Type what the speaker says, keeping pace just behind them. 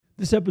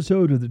This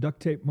episode of the Duct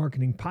Tape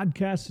Marketing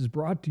Podcast is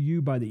brought to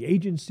you by the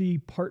Agency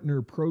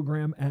Partner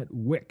Program at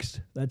Wix.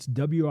 That's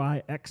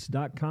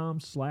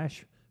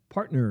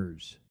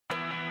wix.com/partners.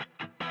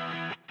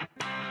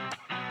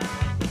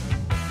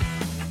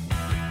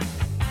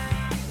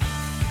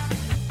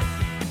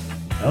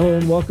 Hello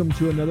and welcome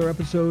to another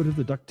episode of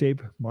the Duct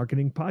Tape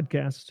Marketing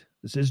Podcast.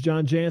 This is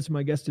John Jantsch.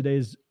 My guest today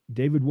is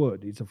David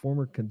Wood. He's a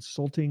former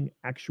consulting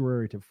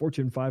actuary to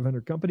Fortune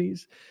 500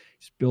 companies.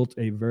 He's built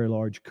a very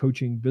large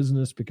coaching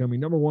business,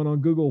 becoming number one on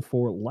Google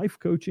for life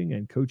coaching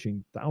and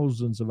coaching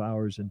thousands of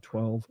hours in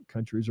 12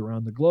 countries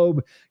around the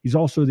globe. He's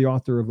also the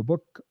author of a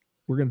book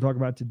we're going to talk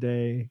about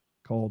today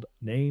called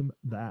Name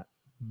That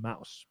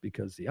Mouse,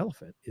 because the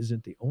elephant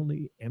isn't the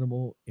only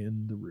animal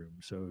in the room.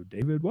 So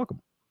David, welcome.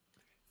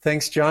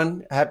 Thanks,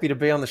 John. Happy to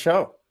be on the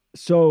show.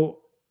 So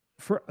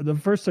for the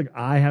first thing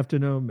I have to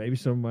know, maybe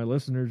some of my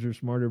listeners are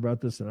smarter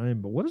about this than I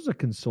am, but what does a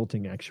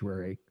consulting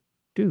actuary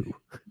do?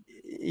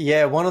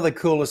 Yeah, one of the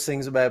coolest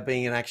things about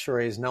being an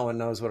actuary is no one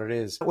knows what it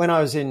is. When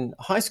I was in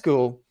high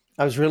school,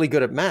 I was really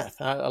good at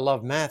math. I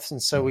love maths,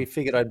 and so we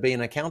figured I'd be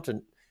an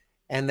accountant.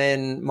 And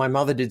then my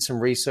mother did some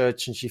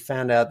research, and she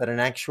found out that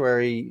an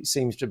actuary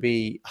seems to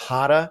be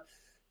harder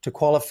to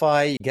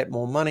qualify. You get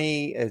more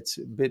money. It's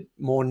a bit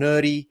more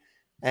nerdy.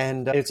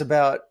 And it's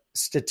about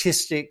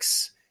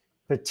statistics,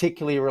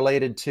 particularly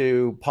related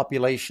to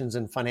populations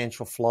and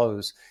financial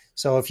flows.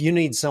 So if you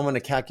need someone to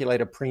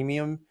calculate a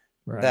premium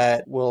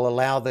that will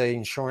allow the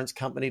insurance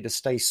company to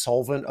stay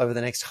solvent over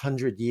the next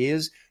 100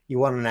 years, you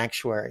want an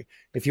actuary.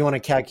 If you want to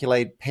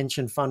calculate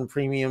pension fund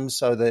premiums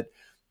so that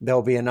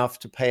there'll be enough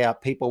to pay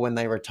out people when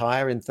they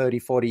retire in 30,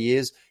 40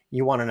 years,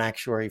 you want an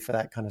actuary for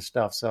that kind of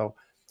stuff. So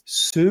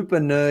super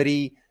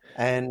nerdy.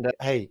 And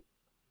hey,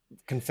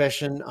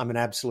 confession, I'm an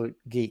absolute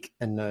geek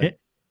and nerd.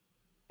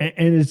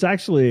 And it's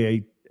actually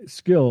a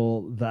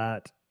skill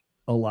that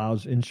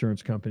allows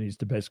insurance companies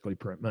to basically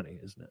print money,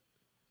 isn't it?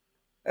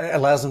 It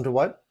allows them to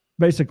what?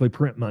 Basically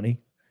print money.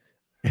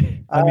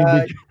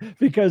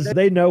 Because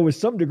they know with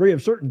some degree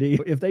of certainty,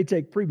 if they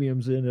take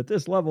premiums in at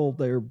this level,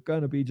 they're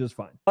going to be just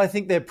fine. I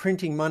think they're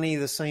printing money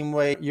the same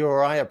way you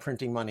or I are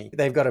printing money.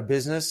 They've got a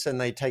business and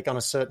they take on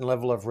a certain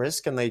level of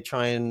risk and they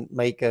try and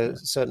make a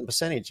certain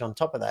percentage on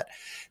top of that.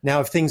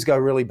 Now, if things go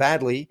really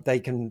badly, they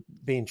can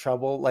be in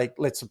trouble. Like,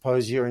 let's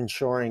suppose you're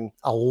insuring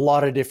a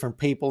lot of different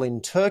people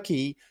in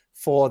Turkey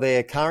for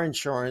their car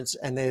insurance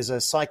and there's a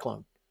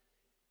cyclone.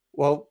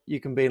 Well, you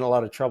can be in a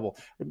lot of trouble.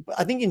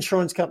 I think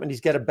insurance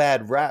companies get a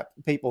bad rap.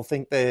 People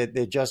think they're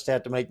just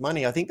out to make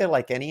money. I think they're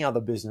like any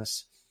other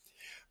business.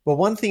 But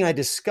one thing I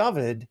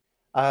discovered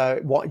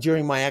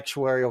during my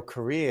actuarial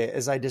career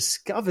is I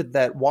discovered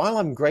that while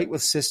I'm great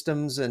with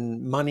systems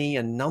and money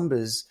and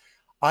numbers,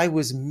 I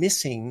was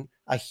missing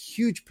a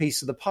huge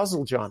piece of the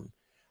puzzle, John.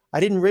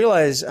 I didn't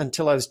realize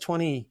until I was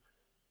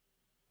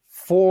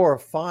 24 or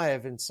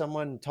 5 and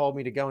someone told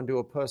me to go and do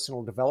a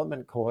personal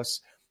development course,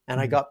 and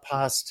I got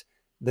past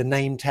the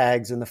name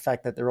tags and the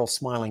fact that they're all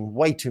smiling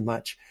way too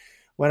much.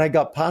 When I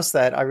got past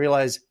that, I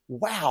realized,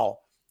 wow,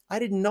 I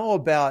didn't know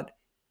about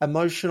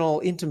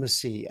emotional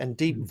intimacy and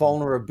deep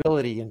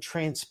vulnerability and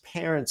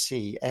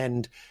transparency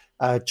and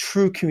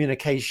true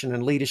communication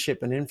and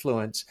leadership and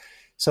influence.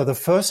 So the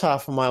first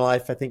half of my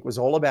life, I think, was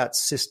all about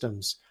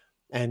systems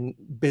and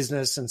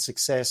business and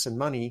success and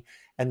money.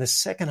 And the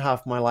second half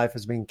of my life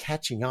has been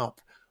catching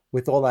up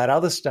with all that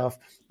other stuff.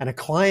 And a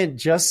client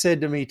just said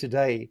to me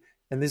today,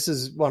 and this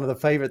is one of the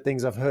favorite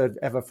things I've heard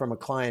ever from a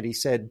client. He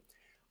said,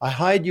 I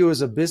hired you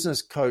as a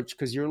business coach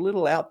because you're a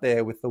little out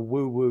there with the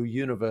woo-woo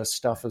universe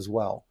stuff as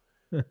well.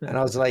 And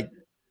I was like,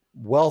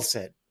 well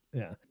said.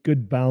 Yeah,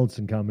 good balance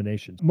and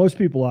combination. Most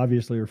people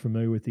obviously are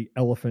familiar with the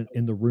elephant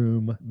in the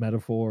room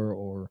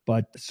metaphor,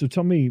 so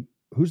tell me,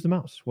 who's the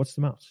mouse? What's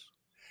the mouse?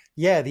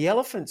 Yeah, the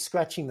elephant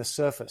scratching the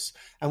surface.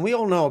 And we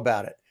all know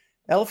about it.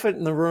 Elephant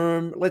in the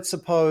room, let's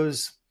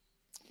suppose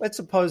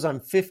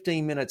I'm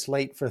 15 minutes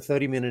late for a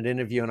 30-minute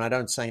interview and I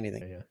don't say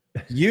anything. Yeah.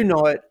 You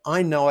know it.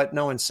 I know it.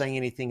 No one's saying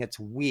anything. It's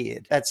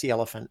weird. That's the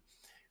elephant.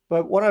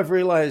 But what I've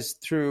realized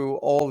through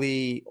all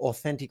the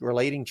authentic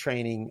relating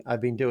training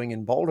I've been doing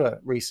in Boulder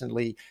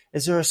recently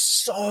is there are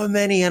so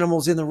many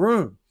animals in the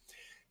room.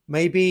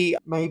 Maybe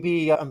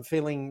I'm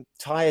feeling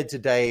tired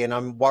today and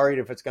I'm worried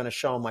if it's going to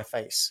show on my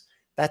face.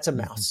 That's a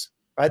mouse,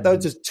 right?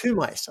 Those are two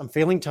mice. I'm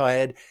feeling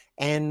tired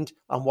and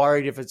I'm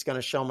worried if it's going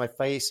to show on my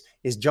face.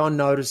 Is John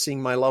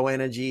noticing my low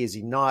energy? Is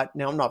he not?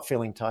 Now, I'm not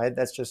feeling tired.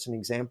 That's just an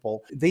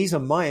example. These are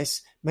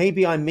mice.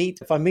 Maybe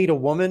if I meet a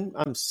woman,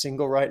 I'm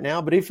single right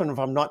now, but even if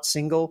I'm not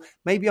single,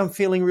 maybe I'm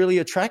feeling really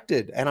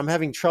attracted and I'm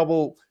having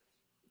trouble.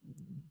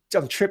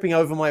 I'm tripping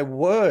over my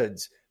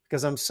words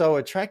because I'm so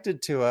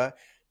attracted to her.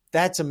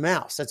 That's a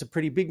mouse. That's a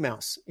pretty big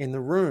mouse in the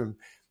room.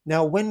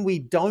 Now, when we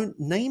don't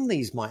name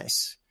these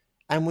mice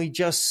and we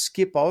just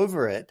skip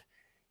over it,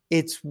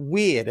 it's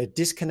weird. It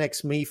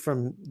disconnects me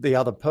from the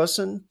other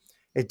person.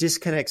 It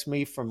disconnects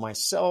me from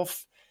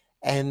myself.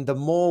 And the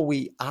more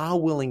we are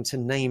willing to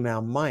name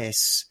our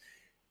mice,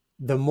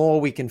 the more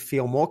we can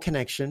feel more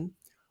connection,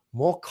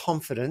 more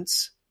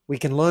confidence, We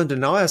can learn to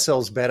know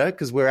ourselves better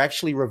because we're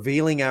actually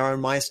revealing our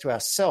own mice to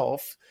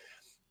ourselves,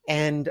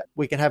 and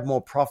we can have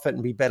more profit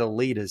and be better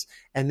leaders.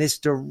 And this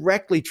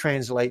directly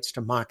translates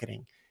to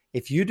marketing.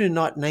 If you do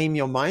not name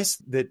your mice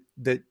that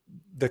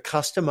the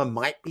customer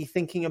might be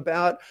thinking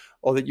about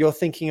or that you're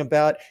thinking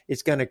about,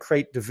 it's going to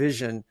create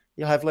division.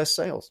 You'll have less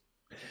sales.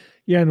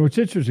 Yeah, and what's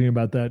interesting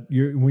about that,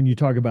 when you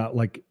talk about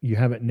like you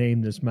haven't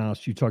named this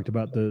mouse, you talked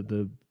about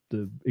the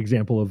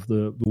example of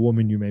the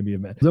woman you maybe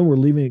have met. Then we're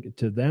leaving it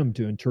to them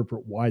to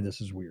interpret why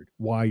this is weird,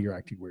 why you're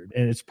acting weird.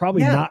 And it's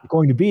probably not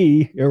going to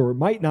be, or it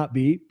might not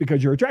be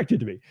because you're attracted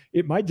to me.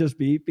 It might just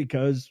be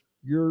because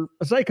you're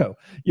a psycho.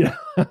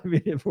 I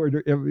mean,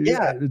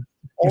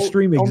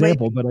 extreme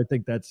example, but I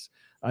think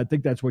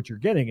that's what you're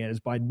getting at, is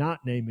by not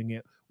naming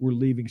it, we're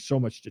leaving so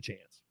much to chance.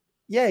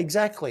 Yeah,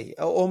 exactly.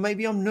 Or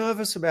maybe I'm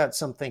nervous about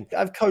something.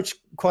 I've coached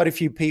quite a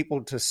few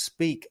people to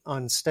speak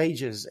on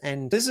stages,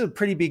 and this is a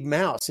pretty big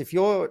mouse. If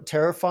you're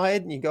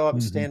terrified and you go up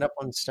and stand up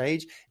on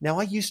stage. Now,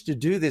 I used to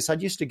do this. I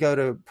used to go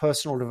to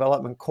personal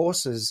development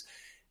courses,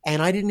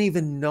 and I didn't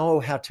even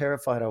know how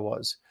terrified I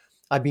was.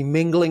 I'd be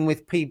mingling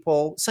with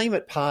people. Same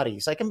at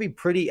parties. I can be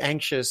pretty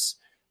anxious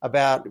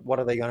about what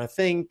are they going to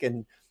think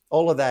and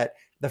all of that.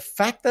 The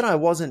fact that I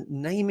wasn't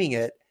naming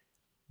it,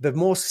 the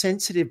more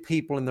sensitive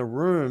people in the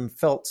room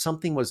felt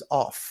something was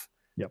off.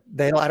 Yep.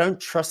 I don't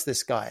trust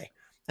this guy.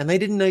 And they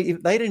didn't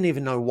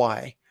even know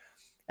why.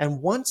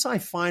 And once I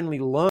finally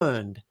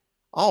learned,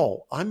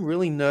 I'm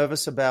really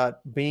nervous about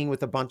being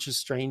with a bunch of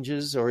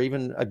strangers or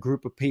even a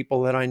group of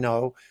people that I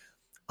know,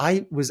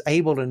 I was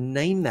able to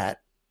name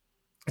that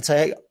and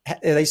say,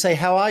 they say,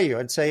 how are you?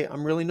 I'd say,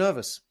 I'm really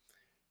nervous.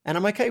 And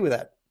I'm okay with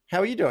that. How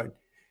are you doing?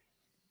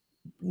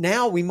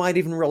 Now we might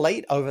even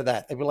relate over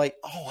that. They were like,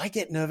 I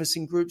get nervous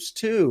in groups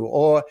too.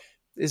 Or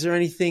is there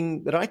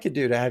anything that I could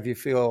do to have you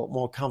feel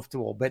more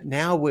comfortable? But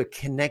now we're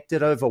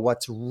connected over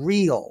what's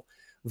real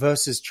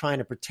versus trying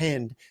to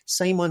pretend.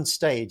 Same on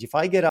stage. If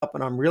I get up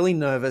and I'm really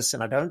nervous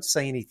and I don't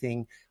say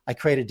anything, I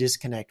create a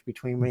disconnect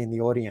between me and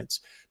the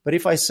audience. But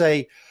if I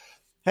say,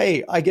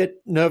 hey, I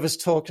get nervous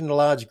talking to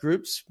large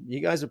groups.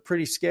 You guys are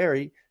pretty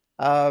scary.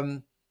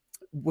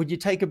 Would you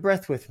take a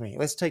breath with me?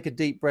 Let's take a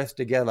deep breath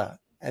together.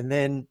 And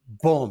then,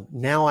 boom,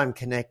 now I'm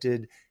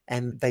connected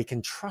and they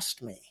can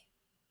trust me.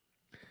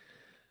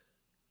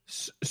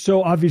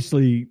 So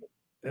obviously,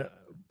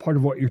 part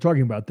of what you're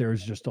talking about there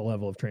is just a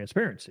level of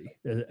transparency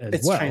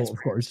as well, of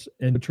course.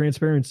 And the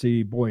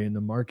transparency, boy, in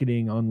the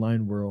marketing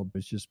online world,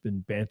 has just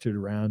been bantered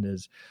around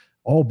as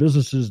all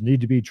businesses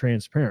need to be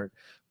transparent.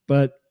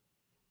 But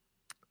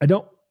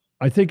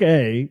I think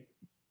A,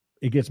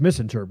 it gets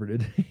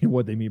misinterpreted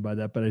what they mean by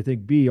that. But I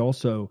think B,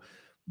 also,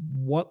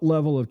 what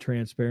level of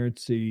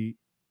transparency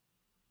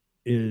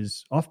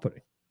is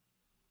off-putting?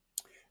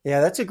 Yeah,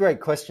 that's a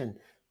great question.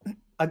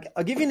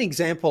 I'll give you an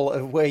example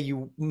of where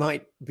you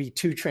might be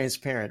too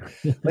transparent.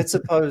 Let's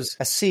suppose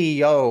a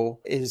CEO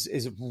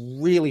is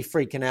really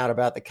freaking out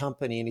about the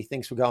company and he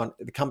thinks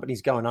the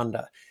company's going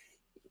under.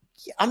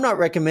 I'm not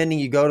recommending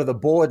you go to the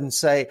board and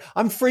say,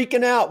 I'm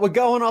freaking out. We're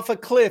going off a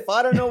cliff.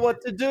 I don't know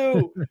what to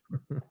do.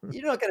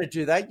 You're not going to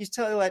do that. You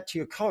tell that to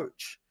your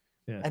coach.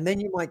 Yeah. And then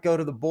you might go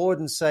to the board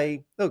and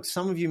say, look,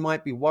 some of you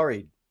might be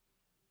worried.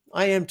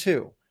 I am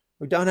too.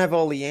 We don't have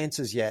all the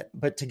answers yet,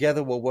 but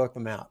together we'll work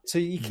them out. So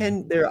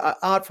there are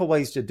artful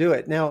ways to do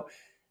it. Now,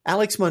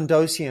 Alex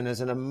Mondosian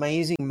is an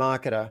amazing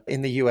marketer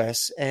in the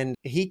US, and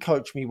he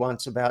coached me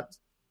once about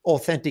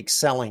authentic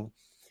selling.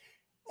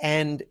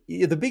 And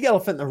the big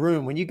elephant in the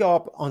room, when you go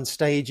up on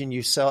stage and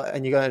you sell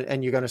and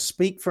you're going to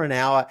speak for an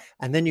hour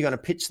and then you're going to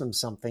pitch them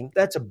something,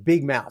 that's a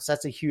big mouse.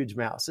 That's a huge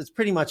mouse. It's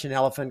pretty much an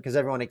elephant because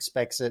everyone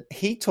expects it.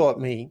 He taught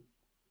me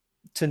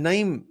to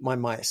name my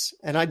mice.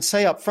 And I'd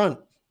say up front,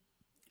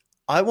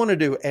 I want to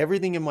do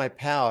everything in my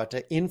power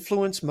to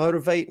influence,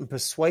 motivate, and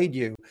persuade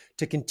you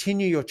to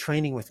continue your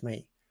training with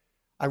me.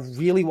 I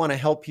really want to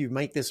help you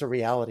make this a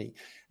reality.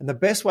 And the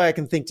best way I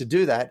can think to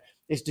do that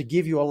is to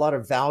give you a lot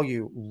of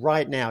value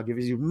right now, give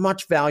you as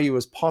much value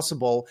as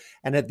possible.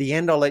 And at the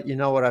end, I'll let you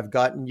know what I've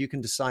got and you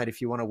can decide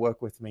if you want to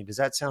work with me. Does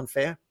that sound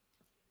fair?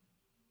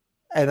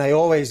 And they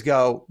always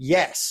go,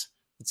 yes,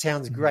 it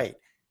sounds great.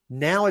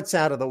 Now it's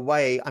out of the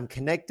way. I'm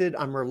connected,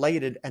 I'm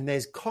related, and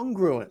there's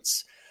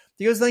congruence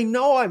because they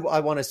know I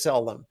want to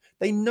sell them.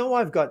 They know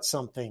I've got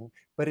something,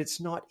 but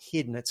it's not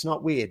hidden. It's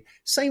not weird.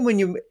 Same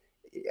when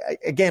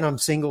again, I'm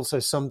single, so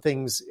some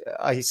things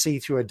I see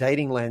through a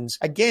dating lens.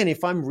 Again,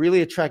 if I'm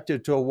really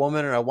attracted to a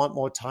woman and I want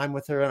more time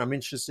with her and I'm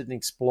interested in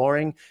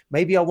exploring,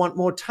 maybe I want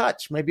more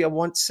touch, maybe I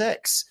want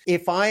sex.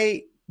 If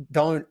I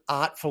don't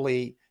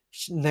artfully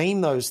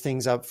name those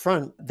things up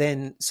front,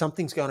 then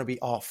something's going to be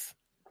off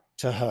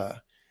to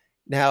her.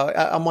 Now,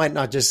 I might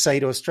not just say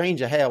to a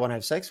stranger, hey, I want to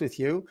have sex with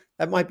you.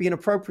 That might be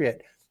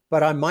inappropriate.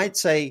 But I might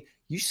say,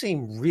 you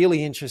seem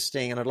really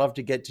interesting and I'd love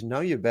to get to know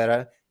you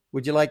better.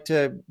 Would you like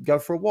to go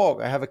for a walk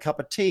or have a cup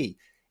of tea?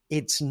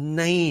 It's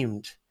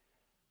named.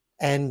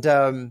 And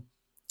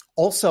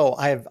also,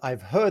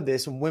 I've heard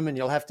this, and women,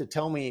 you'll have to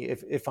tell me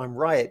if I'm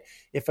right.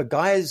 If a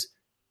guy's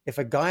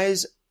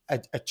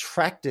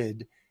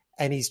attracted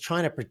and he's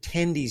trying to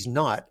pretend he's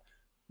not,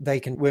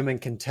 women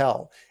can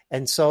tell.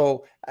 And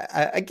so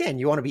again,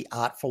 you want to be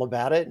artful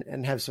about it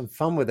and have some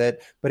fun with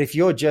it. But if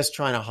you're just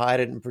trying to hide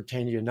it and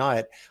pretend you're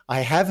not,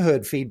 I have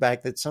heard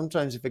feedback that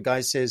sometimes if a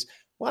guy says,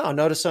 wow,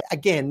 notice,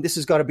 again, this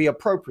has got to be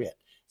appropriate.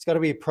 It's got to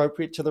be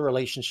appropriate to the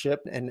relationship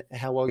and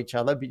how well each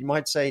other. But you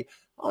might say,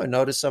 oh,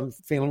 notice I'm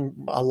feeling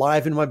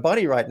alive in my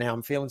body right now.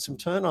 I'm feeling some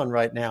turn on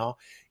right now.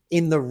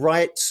 In the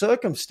right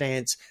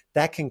circumstance,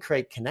 that can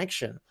create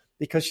connection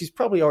because she's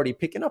probably already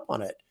picking up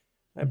on it.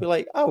 I'd be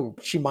like, oh,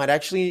 she might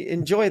actually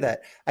enjoy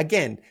that.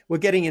 Again, we're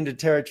getting into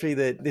territory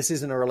that this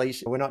isn't a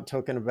relationship. We're not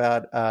talking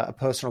about a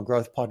personal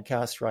growth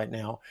podcast right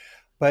now.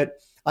 But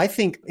I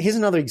think here's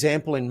another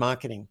example in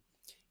marketing.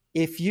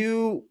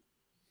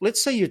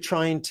 Let's say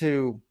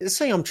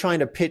I'm trying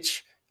to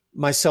pitch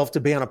myself to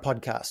be on a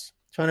podcast,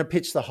 trying to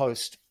pitch the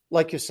host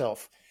like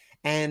yourself.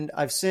 And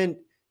I've sent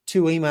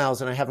 2 emails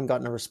and I haven't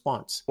gotten a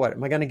response. What,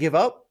 am I going to give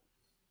up?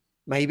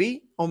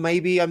 Maybe. Or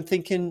maybe I'm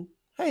thinking,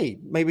 hey,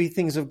 maybe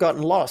things have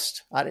gotten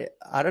lost. I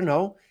don't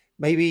know.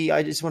 Maybe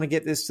I just want to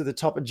get this to the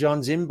top of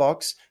John's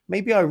inbox.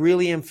 Maybe I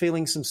really am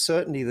feeling some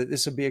certainty that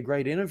this would be a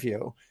great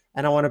interview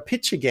and I want to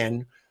pitch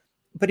again.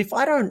 But if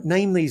I don't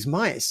name these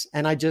mice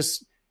and I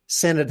just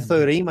send a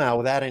 3rd email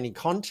without any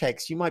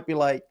context, you might be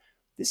like,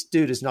 this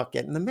dude is not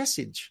getting the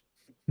message.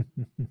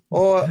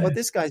 or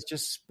this guy's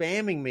just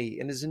spamming me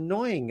and is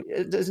annoying.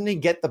 Doesn't he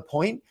get the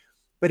point?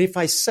 But if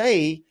I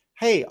say,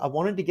 hey, I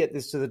wanted to get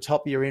this to the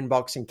top of your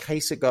inbox in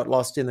case it got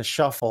lost in the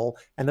shuffle.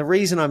 And the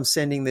reason I'm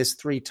sending this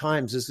 3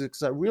 times is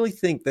because I really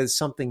think there's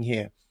something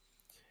here.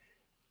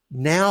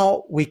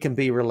 Now we can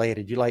be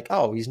related. You're like,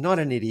 oh, he's not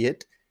an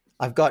idiot.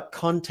 I've got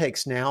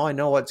context now. I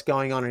know what's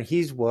going on in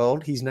his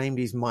world. He's named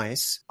his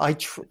mice. I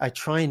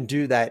try and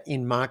do that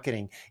in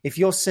marketing. If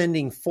you're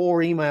sending 4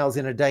 emails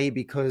in a day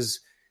because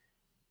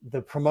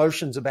the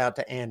promotion's about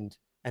to end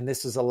and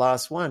this is the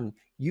last one,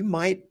 you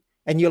might,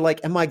 and you're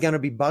like, am I going to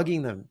be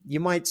bugging them? You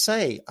might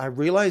say,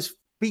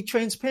 be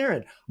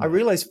transparent. I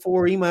realize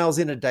 4 emails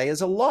in a day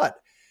is a lot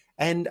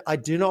and I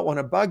do not want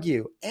to bug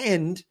you.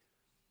 And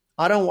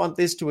I don't want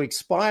this to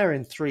expire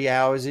in 3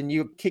 hours and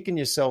you're kicking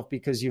yourself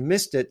because you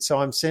missed it. So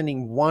I'm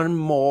sending 1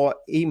 more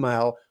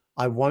email.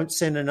 I won't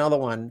send another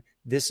one.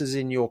 This is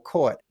in your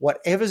court.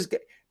 Whatever's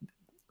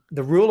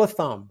the rule of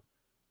thumb,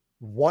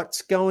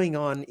 what's going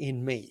on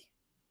in me?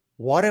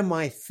 What am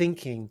I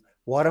thinking?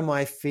 What am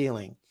I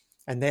feeling?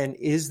 And then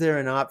is there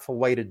an artful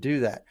way to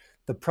do that?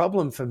 The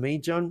problem for me,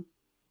 John,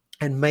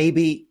 and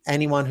maybe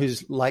anyone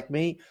who's like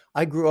me,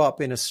 I grew up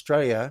in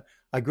Australia.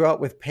 I grew up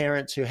with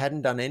parents who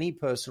hadn't done any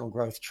personal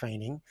growth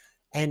training.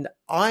 And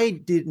I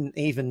didn't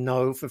even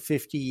know for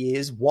 50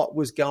 years what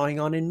was going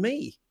on in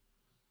me.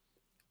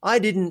 I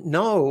didn't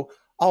know,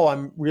 oh,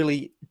 I'm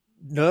really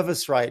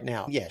nervous right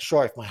now. Yeah,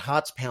 sure, if my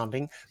heart's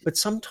pounding. But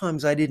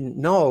sometimes I didn't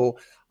know,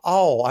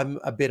 oh, I'm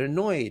a bit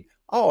annoyed.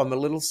 Oh, I'm a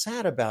little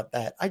sad about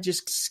that. I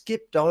just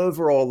skipped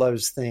over all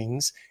those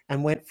things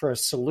and went for a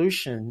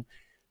solution.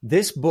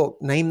 This book,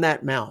 Name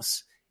That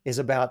Mouse, is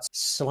about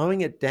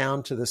slowing it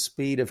down to the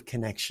speed of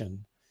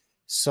connection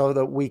so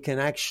that we can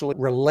actually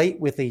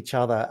relate with each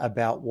other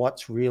about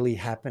what's really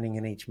happening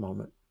in each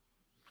moment.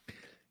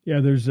 Yeah,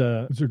 there's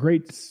a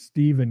great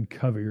Stephen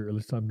Covey, or at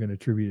least I'm going to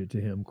attribute it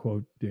to him,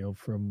 quote,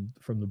 from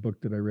the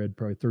book that I read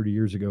probably 30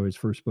 years ago, his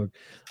first book,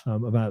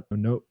 about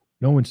no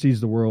one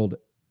sees the world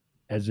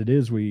as it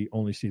is. We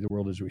only see the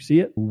world as we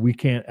see it. We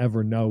can't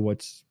ever know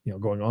what's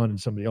going on in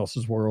somebody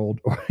else's world,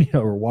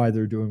 or why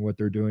they're doing what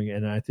they're doing.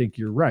 And I think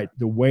you're right.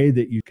 The way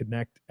that you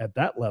connect at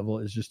that level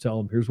is just tell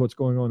them, here's what's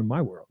going on in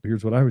my world.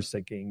 Here's what I was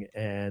thinking.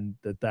 And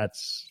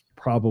that's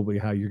probably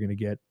how you're going to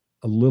get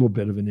a little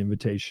bit of an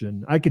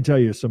invitation. I can tell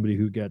you, as somebody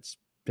who gets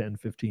 10,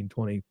 15,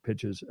 20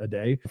 pitches a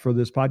day for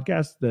this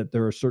podcast, that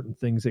there are certain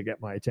things that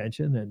get my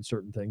attention and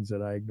certain things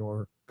that I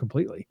ignore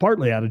completely,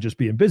 partly out of just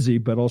being busy,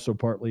 but also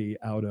partly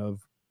out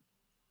of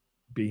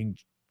being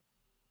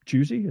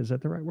choosy. Is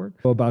that the right word?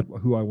 About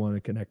who I want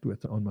to connect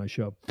with on my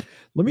show.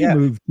 Let me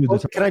move to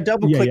this. Can I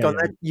double click on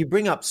that? You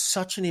bring up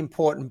such an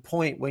important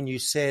point when you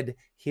said,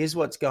 here's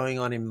what's going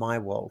on in my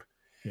world.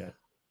 Yeah.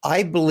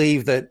 I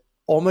believe that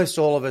almost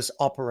all of us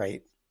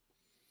operate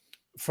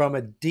from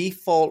a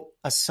default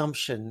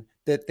assumption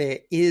that there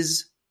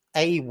is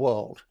a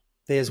world.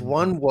 There's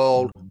one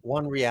world,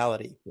 one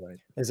reality. Right.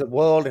 There's a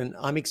world and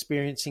I'm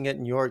experiencing it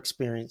and you're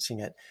experiencing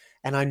it.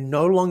 And I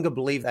no longer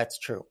believe that's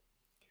true.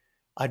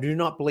 I do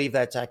not believe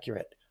that's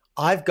accurate.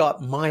 I've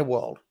got my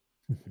world.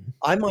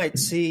 I might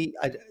see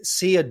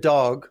a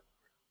dog.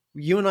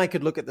 You and I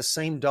could look at the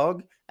same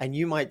dog and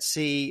you might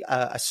see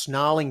a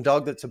snarling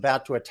dog that's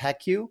about to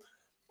attack you.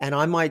 And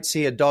I might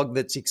see a dog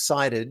that's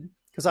excited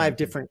because I have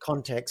different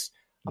contexts.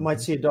 I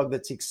might see a dog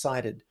that's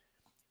excited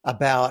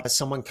about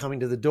someone coming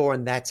to the door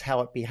and that's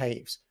how it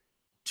behaves.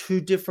 2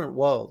 different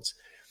worlds.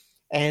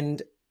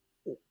 And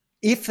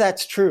if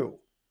that's true,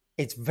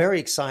 it's very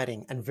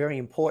exciting and very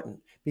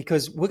important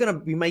because we're going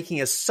to be making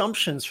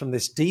assumptions from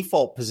this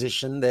default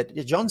position that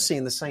John's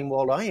seeing the same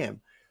world I am.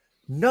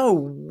 No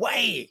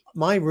way.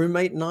 My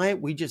roommate and I,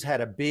 we just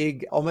had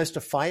almost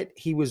a fight.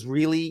 He was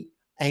really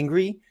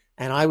angry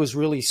and I was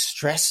really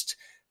stressed,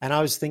 and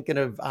I was thinking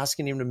of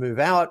asking him to move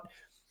out.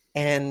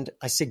 And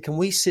I said, can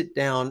we sit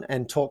down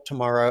and talk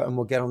tomorrow and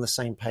we'll get on the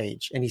same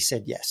page? And he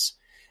said, yes.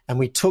 And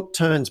we took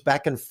turns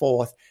back and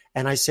forth.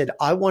 And I said,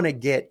 I want to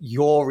get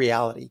your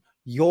reality,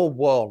 your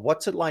world.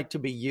 What's it like to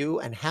be you?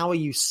 And how are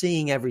you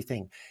seeing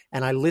everything?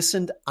 And I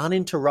listened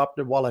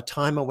uninterrupted while a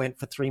timer went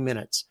for 3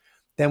 minutes.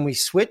 Then we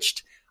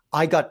switched.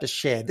 I got to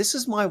share. This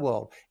is my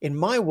world. In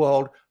my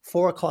world,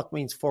 4 o'clock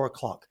means 4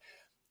 o'clock.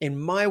 In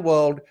my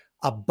world,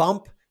 a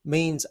bump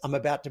means I'm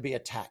about to be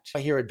attacked. I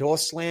hear a door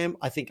slam,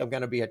 I think I'm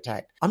going to be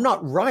attacked. I'm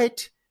not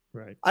right.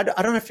 Right. I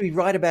don't have to be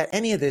right about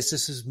any of this.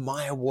 This is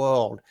my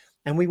world.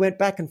 And we went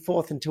back and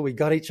forth until we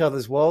got each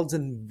other's worlds,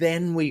 and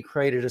then we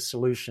created a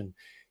solution.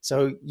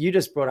 So you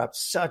just brought up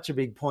such a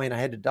big point. I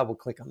had to double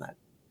click on that.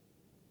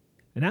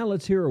 And now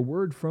let's hear a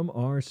word from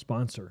our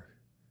sponsor.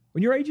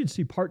 When your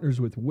agency partners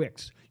with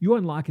Wix, you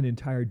unlock an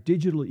entire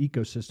digital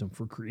ecosystem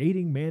for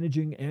creating,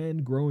 managing,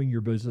 and growing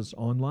your business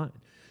online,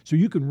 so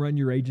you can run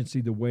your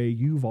agency the way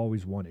you've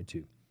always wanted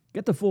to.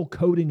 Get the full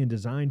coding and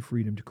design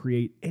freedom to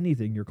create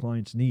anything your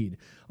clients need,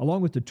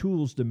 along with the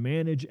tools to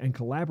manage and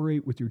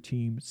collaborate with your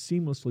team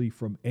seamlessly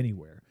from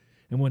anywhere.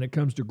 And when it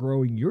comes to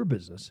growing your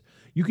business,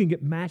 you can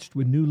get matched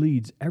with new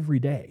leads every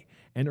day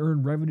and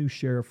earn revenue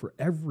share for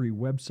every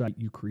website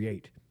you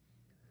create.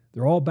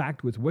 They're all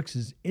backed with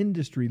Wix's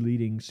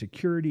industry-leading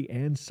security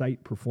and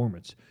site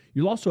performance.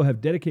 You'll also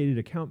have dedicated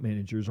account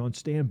managers on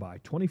standby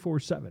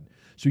 24/7,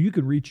 so you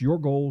can reach your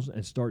goals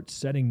and start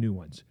setting new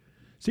ones.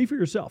 See for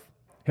yourself.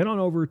 Head on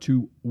over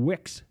to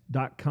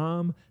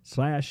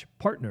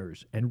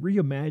wix.com/partners and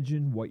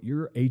reimagine what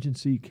your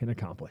agency can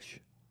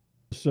accomplish.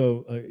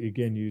 So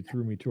again, you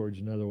threw me towards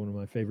another one of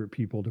my favorite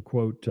people to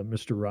quote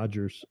Mr.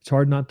 Rogers. It's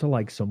hard not to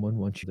like someone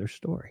once their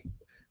story.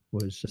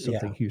 Was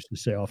something he used to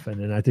say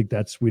often. And I think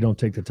we don't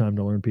take the time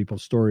to learn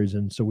people's stories.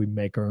 And so we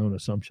make our own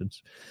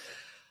assumptions.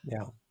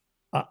 Yeah.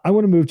 I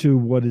want to move to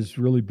what has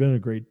really been a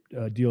great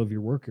deal of your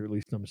work, or at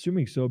least I'm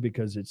assuming so,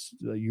 because it's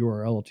the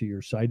URL to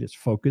your site. It's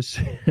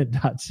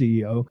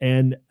focus.ceo.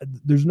 And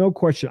there's no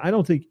question. I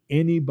don't think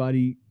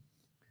anybody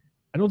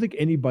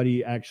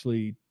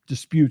actually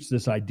disputes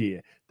this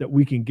idea that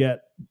we can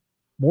get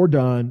more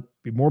done,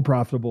 be more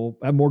profitable,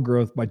 have more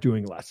growth by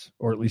doing less,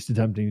 or at least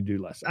attempting to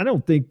do less. I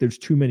don't think there's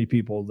too many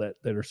people that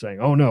are saying,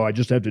 oh no, I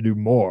just have to do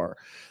more.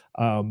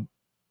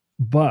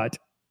 But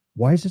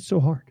why is it so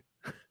hard?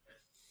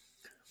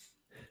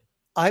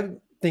 I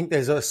think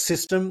there's a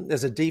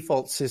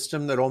default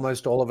system that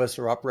almost all of us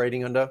are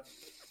operating under.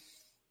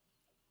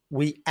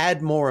 We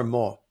add more and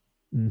more.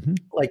 Mm-hmm.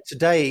 Like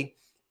today,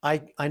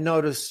 I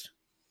noticed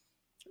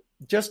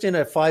just in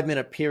a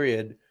 5-minute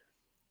period,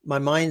 my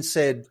mind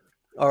said,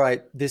 all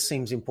right, this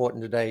seems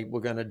important today.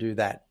 We're going to do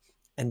that.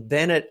 And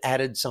then it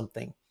added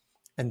something.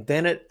 And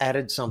then it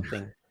added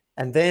something.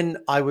 And then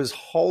I was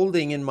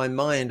holding in my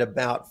mind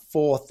about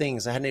 4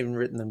 things. I hadn't even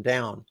written them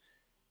down.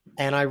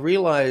 And I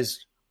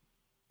realized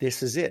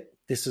this is it.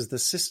 This is the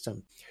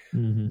system.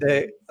 Mm-hmm.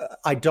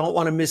 I don't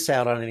want to miss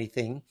out on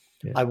anything.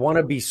 Yeah. I want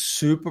to be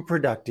super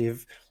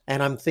productive.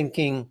 And I'm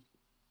thinking,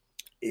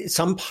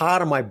 some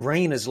part of my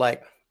brain is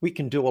like, we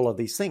can do all of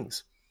these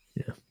things.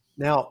 Yeah.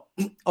 Now,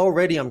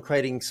 already I'm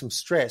creating some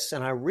stress,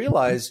 and I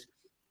realized,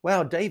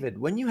 wow, David,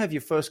 when you have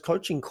your first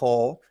coaching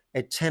call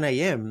at 10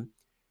 a.m.,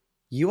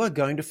 you are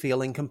going to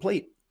feel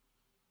incomplete.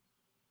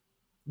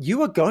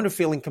 You are going to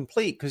feel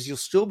incomplete because you'll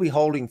still be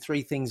holding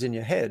 3 things in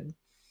your head.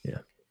 Yeah.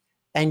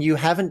 And you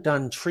haven't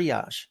done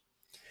triage.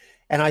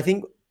 And I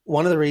think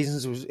one of the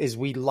reasons is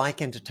we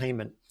like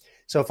entertainment.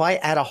 So if I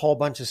add a whole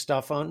bunch of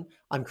stuff on,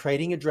 I'm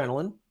creating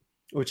adrenaline,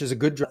 which is a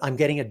good drug. I'm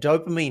getting a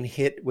dopamine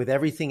hit with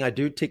everything I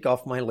do tick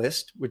off my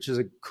list, which is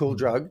a cool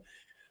drug.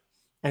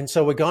 And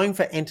so we're going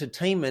for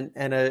entertainment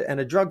and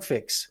a drug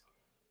fix.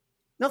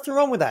 Nothing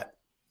wrong with that.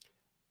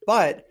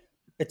 But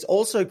it's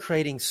also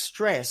creating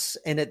stress.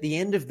 And at the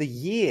end of the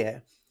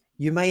year,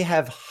 you may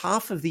have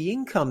half of the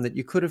income that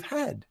you could have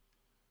had.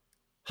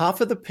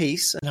 Half of the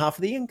peace and half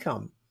of the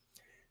income.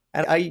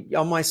 And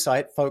on my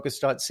site,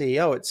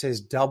 focus.ceo, it says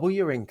double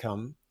your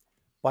income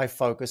by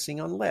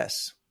focusing on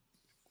less.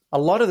 A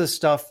lot of the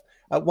stuff,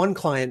 one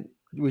client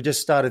we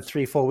just started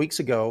 3-4 weeks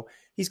ago,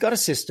 he's got a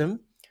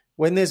system.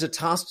 When there's a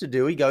task to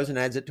do, he goes and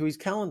adds it to his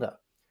calendar.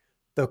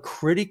 The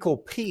critical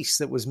piece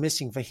that was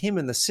missing for him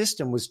in the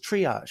system was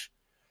triage.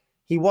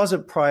 He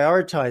wasn't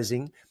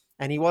prioritizing,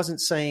 and he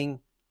wasn't saying,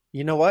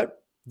 you know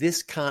what,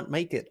 this can't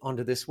make it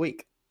onto this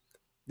week.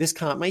 This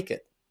can't make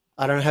it.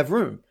 I don't have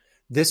room.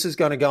 This is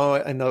going to go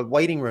in the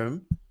waiting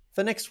room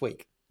for next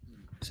week.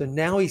 So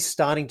now he's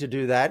starting to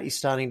do that. He's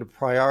starting to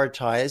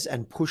prioritize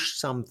and push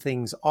some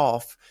things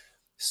off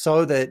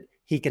so that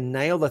he can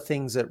nail the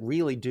things that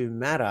really do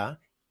matter.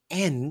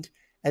 And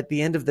at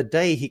the end of the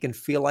day, he can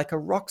feel like a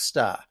rock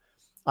star.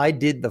 I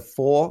did the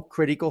 4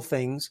 critical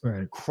things,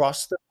 right,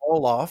 crossed them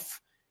all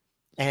off.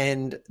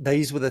 And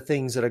these were the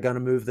things that are going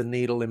to move the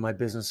needle in my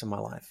business and my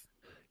life.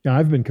 Yeah,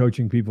 I've been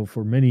coaching people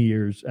for many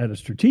years at a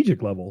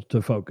strategic level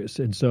to focus.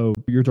 And so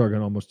you're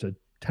talking almost a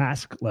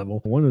task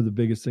level. One of the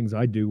biggest things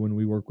I do when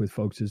we work with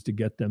folks is to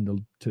get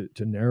them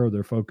to narrow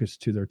their focus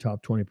to their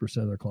top 20%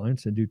 of their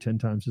clients and do 10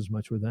 times as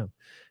much with them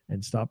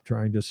and stop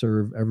trying to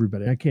serve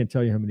everybody. I can't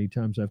tell you how many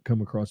times I've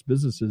come across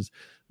businesses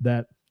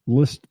that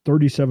list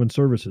 37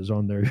 services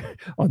on their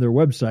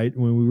website.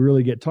 When we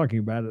really get talking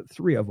about it,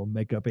 3 of them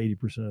make up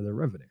 80% of their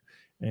revenue.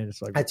 And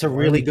it's like, that's a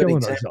really good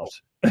example.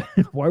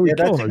 Why are we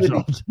killing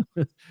ourselves?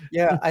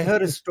 Yeah, I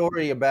heard a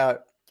story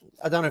about,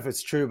 I don't know if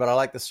it's true, but I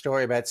like the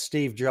story about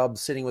Steve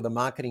Jobs sitting with a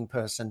marketing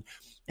person.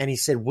 And he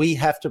said, we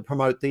have to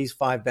promote these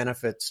 5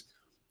 benefits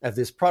of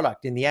this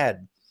product in the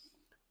ad.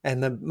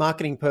 And the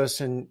marketing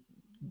person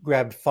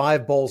grabbed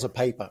 5 balls of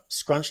paper,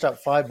 scrunched up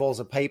 5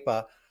 balls of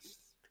paper,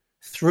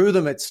 threw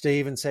them at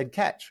Steve and said,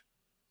 catch.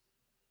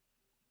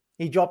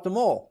 He dropped them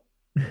all.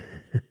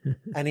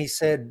 And he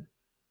said,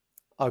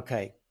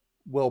 okay,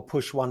 we'll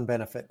push one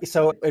benefit.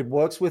 So it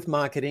works with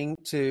marketing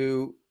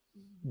to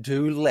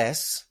do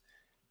less.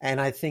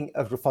 And I think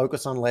of to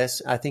focus on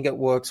less. I think it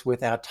works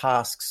with our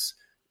tasks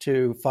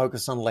to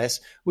focus on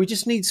less. We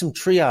just need some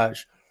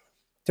triage.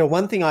 So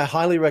one thing I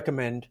highly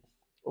recommend,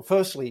 well,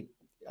 firstly,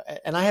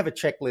 and I have a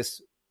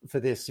checklist for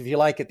this. If you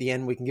like, at the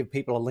end, we can give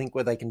people a link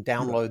where they can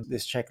download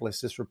this checklist,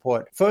 this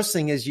report. First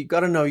thing is you got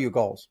to know your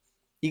goals.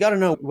 You got to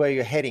know where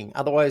you're heading.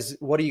 Otherwise,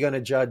 what are you going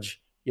to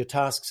judge your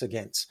tasks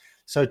against?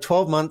 So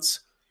 12 months,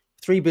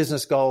 3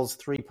 business goals,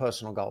 3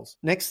 personal goals.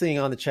 Next thing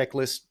on the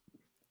checklist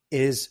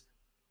is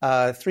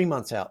 3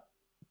 months out.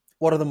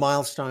 What are the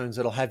milestones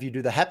that'll have you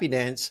do the happy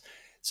dance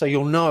so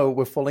you'll know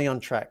we're fully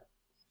on track?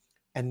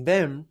 And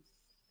then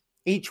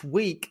each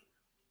week,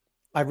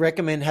 I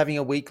recommend having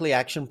a weekly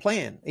action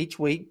plan. Each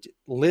week,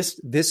 list,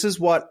 this is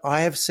what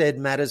I have said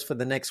matters for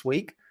the next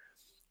week,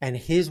 and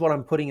here's what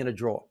I'm putting in a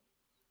drawer.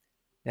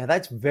 Now,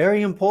 that's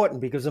very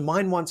important because the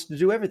mind wants to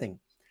do everything.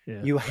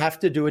 Yeah. You have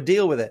to do a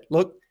deal with it.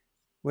 Look,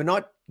 we're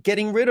not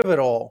getting rid of it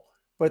all,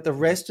 but the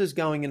rest is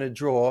going in a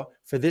drawer.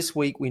 For this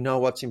week, we know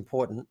what's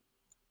important.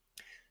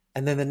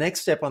 And then the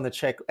next step on the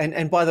check,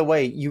 and by the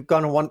way, you're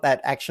going to want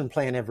that action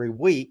plan every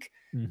week.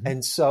 Mm-hmm.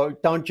 And so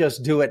don't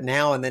just do it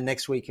now and then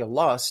next week you're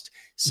lost.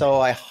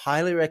 So I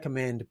highly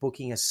recommend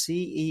booking a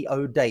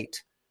CEO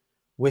date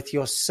with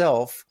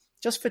yourself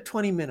just for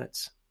 20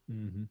 minutes,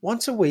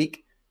 once a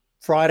week,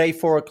 Friday,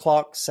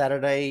 4:00,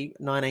 Saturday,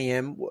 9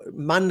 a.m.,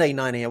 Monday,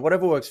 9 a.m.,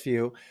 whatever works for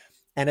you.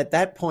 And at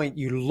that point,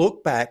 you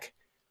look back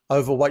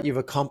over what you've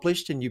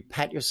accomplished and you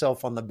pat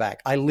yourself on the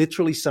back. I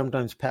literally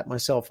sometimes pat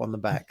myself on the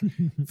back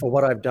for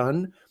what I've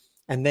done.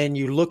 And then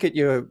you look at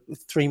your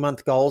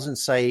 3-month goals and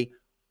say,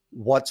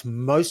 what's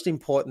most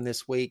important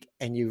this week?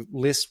 And you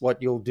list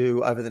what you'll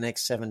do over the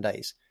next 7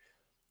 days.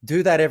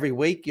 Do that every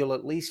week. You'll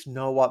at least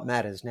know what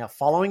matters. Now,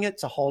 following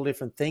it's a whole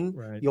different thing.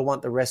 Right. You'll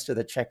want the rest of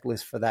the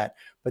checklist for that.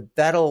 But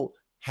that'll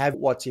have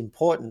what's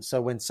important.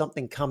 So when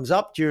something comes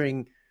up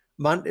during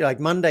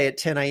Monday at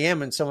 10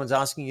 a.m. and someone's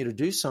asking you to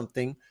do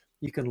something,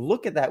 you can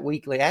look at that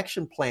weekly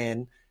action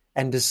plan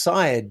and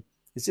decide,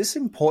 is this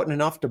important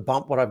enough to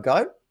bump what I've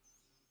got?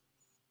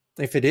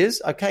 If it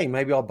is, okay,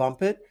 maybe I'll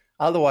bump it.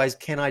 Otherwise,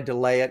 can I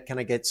delay it? Can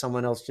I get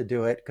someone else to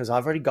do it? Because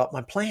I've already got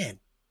my plan.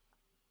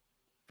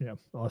 Yeah,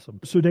 awesome.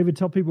 So, David,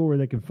 tell people where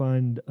they can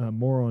find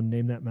more on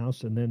Name That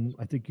Mouse. And then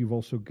I think you've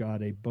also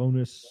got a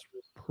bonus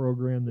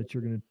program that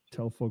you're going to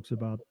tell folks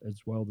about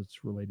as well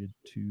that's related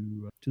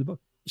to the book.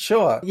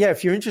 Sure. Yeah,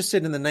 if you're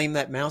interested in the Name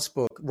That Mouse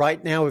book,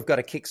 right now we've got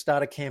a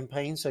Kickstarter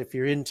campaign. So if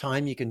you're in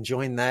time, you can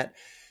join that.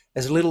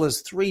 As little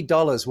as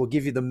 $3 will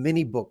give you the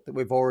mini book that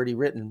we've already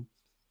written.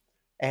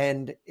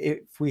 And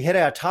if we hit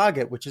our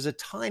target, which is a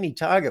tiny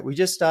target, we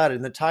just started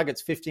and the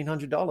target's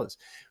 $1,500.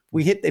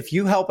 If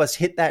you help us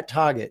hit that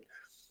target,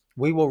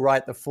 we will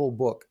write the full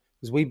book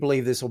because we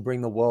believe this will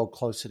bring the world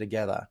closer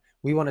together.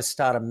 We want to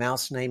start a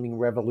mouse naming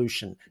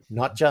revolution,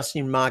 not just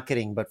in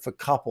marketing, but for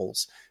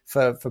couples,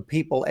 for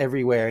people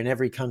everywhere in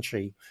every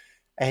country.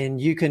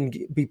 And you can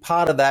be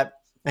part of that.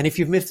 And if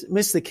you've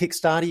missed the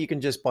Kickstarter, you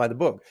can just buy the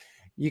book.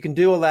 You can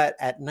do all that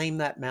at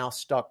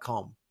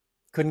namethatmouse.com.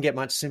 Couldn't get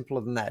much simpler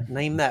than that.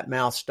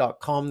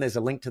 Namethatmouse.com. There's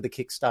a link to the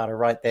Kickstarter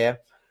right there.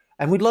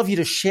 And we'd love you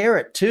to share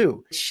it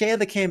too. Share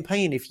the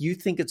campaign. If you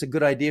think it's a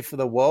good idea for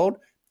the world,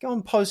 go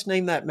and post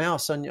Name That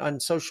Mouse on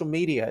social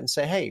media and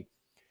say, hey,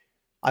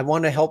 I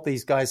want to help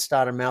these guys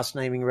start a mouse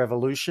naming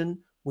revolution.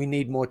 We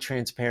need more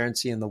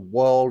transparency in the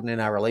world and in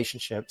our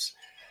relationships.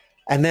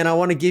 And then I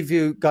want to give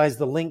you guys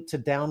the link to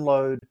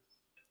download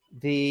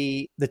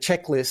the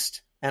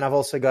checklist. And I've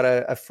also got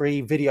a free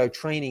video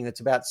training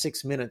that's about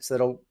 6 minutes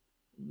that'll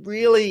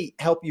really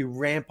help you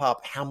ramp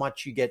up how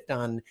much you get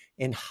done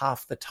in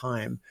half the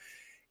time.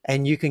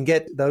 And you can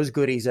get those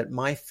goodies at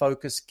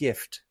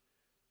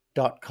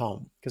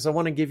myfocusgift.com because I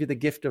want to give you the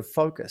gift of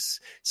focus.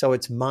 So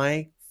it's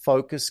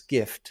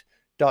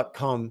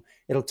myfocusgift.com.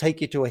 It'll take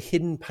you to a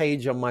hidden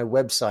page on my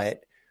website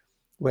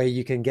where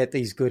you can get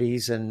these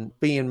goodies and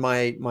be in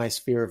my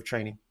sphere of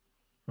training.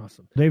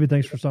 Awesome. David,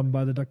 thanks for stopping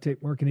by the Duct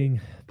Tape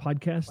Marketing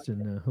Podcast,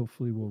 and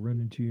hopefully we'll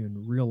run into you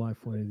in real life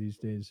one of these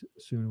days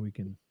soon and we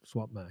can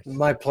swap mics.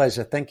 My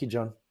pleasure. Thank you,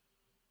 John.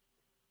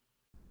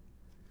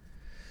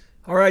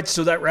 All right,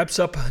 so that wraps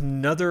up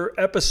another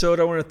episode.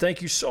 I want to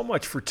thank you so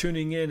much for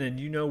tuning in, and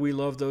we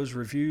love those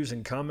reviews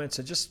and comments,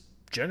 and just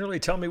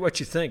generally tell me what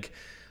you think.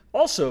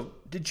 Also,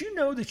 did you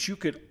know that you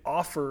could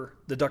offer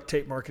the Duct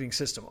Tape Marketing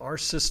System, our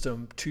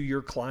system, to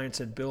your clients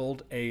and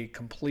build a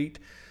complete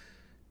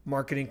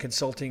marketing,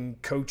 consulting,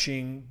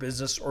 coaching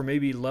business, or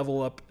maybe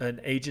level up an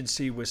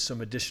agency with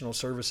some additional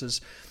services?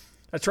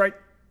 That's right.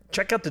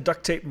 Check out the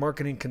Duct Tape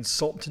Marketing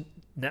Consultant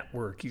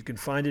Network. You can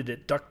find it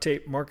at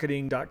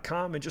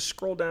ducttapemarketing.com and just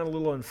scroll down a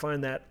little and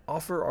find that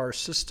Offer Our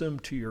System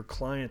to Your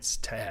Clients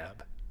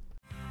tab.